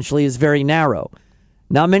earth essentially is very narrow.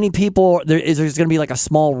 Not many people, there's going to be like a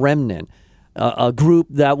small remnant, a group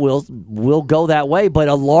that will go that way, but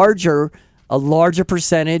a larger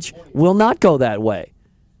percentage will not go that way.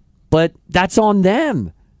 But that's on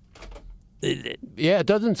them. Yeah, it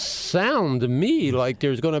doesn't sound to me like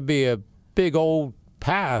there's going to be a big old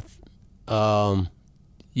path, where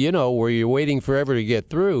you're waiting forever to get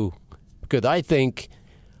through. Because I think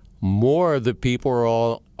more of the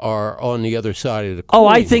people are on the other side of the coin. Oh,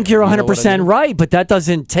 I think you're 100% I mean? right, but that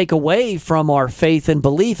doesn't take away from our faith and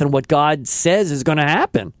belief in what God says is going to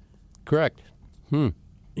happen. Correct.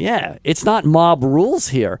 Yeah, it's not mob rules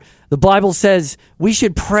here. The Bible says we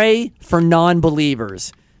should pray for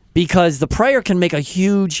non-believers because the prayer can make a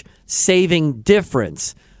huge saving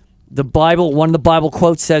difference. One of the Bible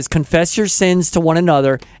quotes says, confess your sins to one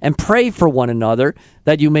another and pray for one another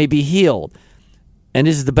that you may be healed. And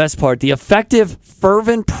this is the best part. The effective,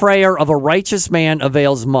 fervent prayer of a righteous man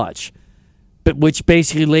avails much. But which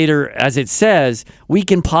basically later, as it says, we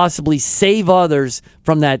can possibly save others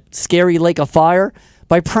from that scary lake of fire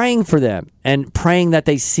by praying for them and praying that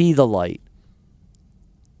they see the light.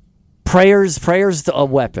 Prayer's a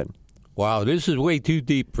weapon. Wow, this is way too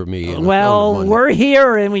deep for me. Well, we're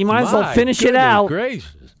here, and we might as well finish it out.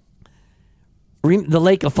 Gracious. The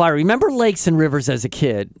lake of fire. Remember lakes and rivers as a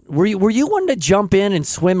kid? Were you one to jump in and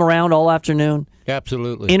swim around all afternoon?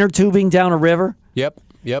 Absolutely. Inner tubing down a river? Yep.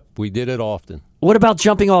 We did it often. What about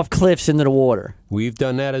jumping off cliffs into the water? We've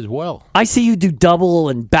done that as well. I see you do double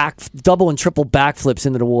and triple backflips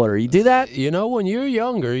into the water. You do that? When you're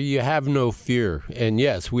younger, you have no fear. And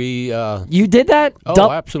yes, we... You did that?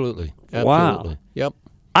 Oh, absolutely. Wow. Yep.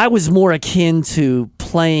 I was more akin to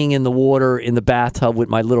playing in the water in the bathtub with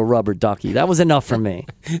my little rubber ducky. That was enough for me.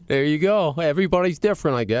 There you go. Everybody's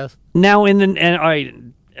different, I guess. Now, all right,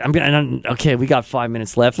 okay, we got 5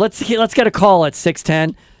 minutes left. Let's get a call at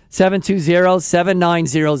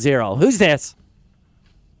 610-720-7900. Who's this?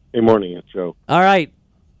 Hey, morning, it's Joe. All right.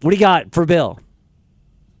 What do you got for Bill?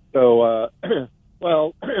 So,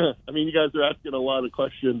 well, you guys are asking a lot of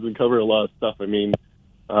questions and cover a lot of stuff.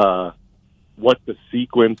 What the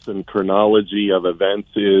sequence and chronology of events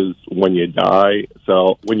is when you die.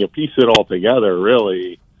 So when you piece it all together,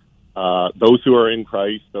 really, those who are in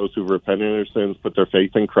Christ, those who repented of their sins, put their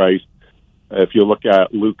faith in Christ. If you look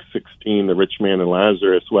at Luke 16, the rich man and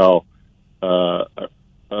Lazarus,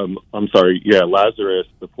 Lazarus,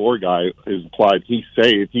 the poor guy, is implied he's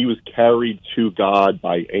saved. He was carried to God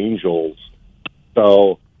by angels.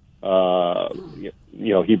 So,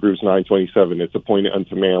 Hebrews 9:27, it's appointed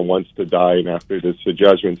unto man once to die, and after this the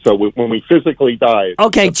judgment. So when we physically die...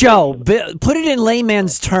 Okay, Joe, put it in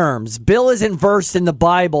layman's terms. Bill isn't versed in the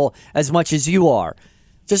Bible as much as you are.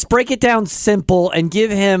 Just break it down simple and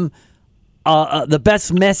give him the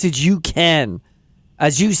best message you can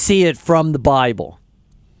as you see it from the Bible.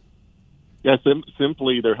 Yeah,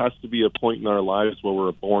 simply, there has to be a point in our lives where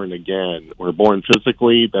we're born again. We're born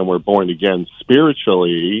physically, then we're born again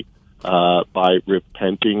spiritually, by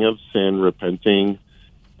repenting of sin,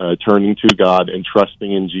 turning to God, and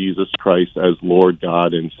trusting in Jesus Christ as Lord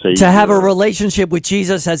God and Savior. To have a relationship with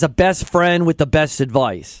Jesus as a best friend with the best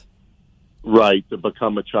advice. Right, to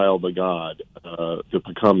become a child of God, to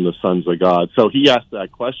become the sons of God. So he asked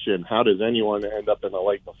that question, how does anyone end up in a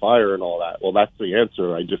lake of fire and all that? Well, that's the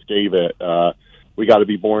answer. I just gave it. We got to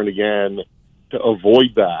be born again to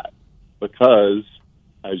avoid that because...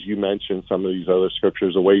 as you mentioned, some of these other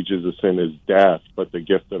scriptures, the wages of sin is death, but the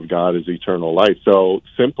gift of God is eternal life. So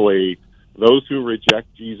simply, those who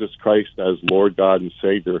reject Jesus Christ as Lord God and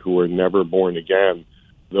Savior, who are never born again,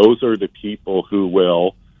 those are the people who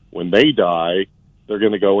will, when they die, they're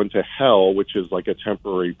going to go into hell, which is like a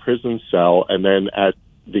temporary prison cell, and then at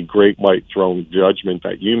the great white throne judgment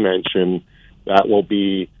that you mentioned, that will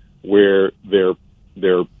be where their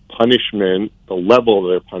punishment, the level of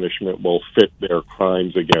their punishment will fit their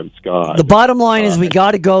crimes against God. The bottom line is we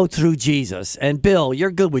got to go through Jesus. And Bill,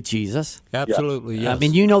 you're good with Jesus. Absolutely, yes.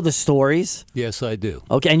 You know the stories. Yes, I do.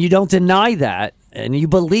 Okay, and you don't deny that. And you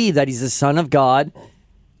believe that he's the Son of God.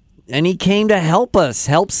 And he came to help us,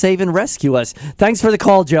 help save and rescue us. Thanks for the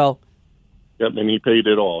call, Joe. Yep, and he paid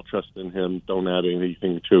it all. Trust in him. Don't add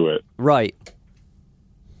anything to it. Right.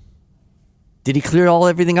 Did he clear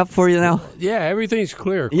everything up for you now? Yeah, everything's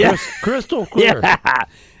clear. Yeah. Crystal clear. Yeah.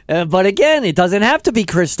 But again, it doesn't have to be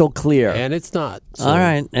crystal clear. And it's not. So. All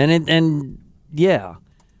right. And yeah.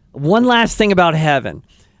 One last thing about heaven.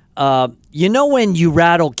 You know when you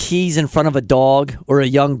rattle keys in front of a dog or a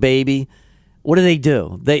young baby, what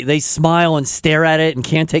do? They smile and stare at it and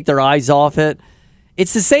can't take their eyes off it.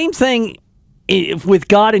 It's the same thing with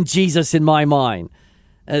God and Jesus in my mind.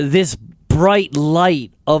 This bright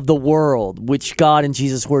light of the world, which God and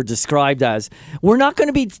Jesus were described as, we're not going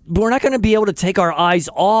to be able to take our eyes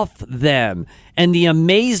off them and the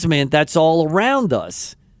amazement that's all around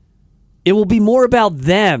us. It will be more about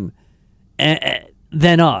them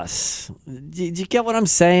than us. Did you get what I'm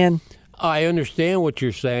saying? I understand what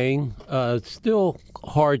you're saying. It's still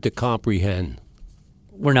hard to comprehend.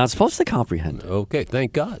 We're not supposed to comprehend. Okay,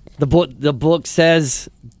 thank God. The book says,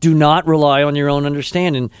 do not rely on your own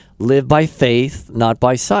understanding. Live by faith, not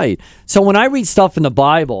by sight. So when I read stuff in the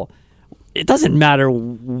Bible, it doesn't matter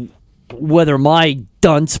whether my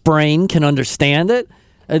dunce brain can understand it.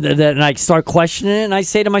 And I start questioning it, and I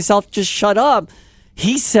say to myself, just shut up.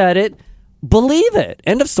 He said it. Believe it.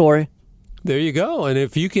 End of story. There you go. And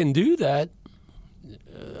if you can do that,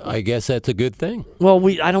 I guess that's a good thing. Well,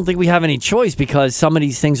 I don't think we have any choice because some of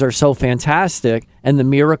these things are so fantastic and the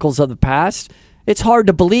miracles of the past, it's hard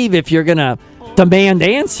to believe if you're going to demand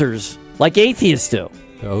answers like atheists do.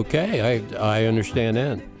 Okay, I understand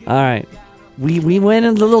that. All right. We went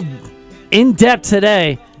a little in-depth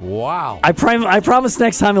today. Wow. I promise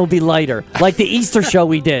next time it'll be lighter, like the Easter show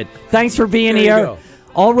we did. Thanks for being There you here. go.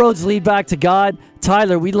 All roads lead back to God.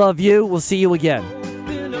 Tyler, we love you. We'll see you again.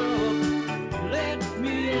 Open up, let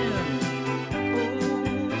me in.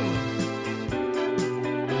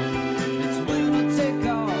 It's when I take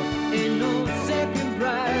off, ain't no second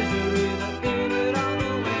prize. You're in it on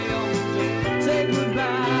the way home. Just say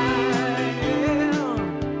goodbye.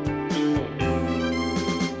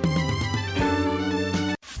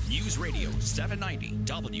 Yeah. News Radio 790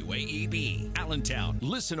 WAEB, Allentown.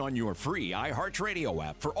 Listen on your free iHeartRadio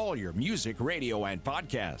app for all your music, radio, and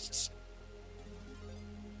podcasts.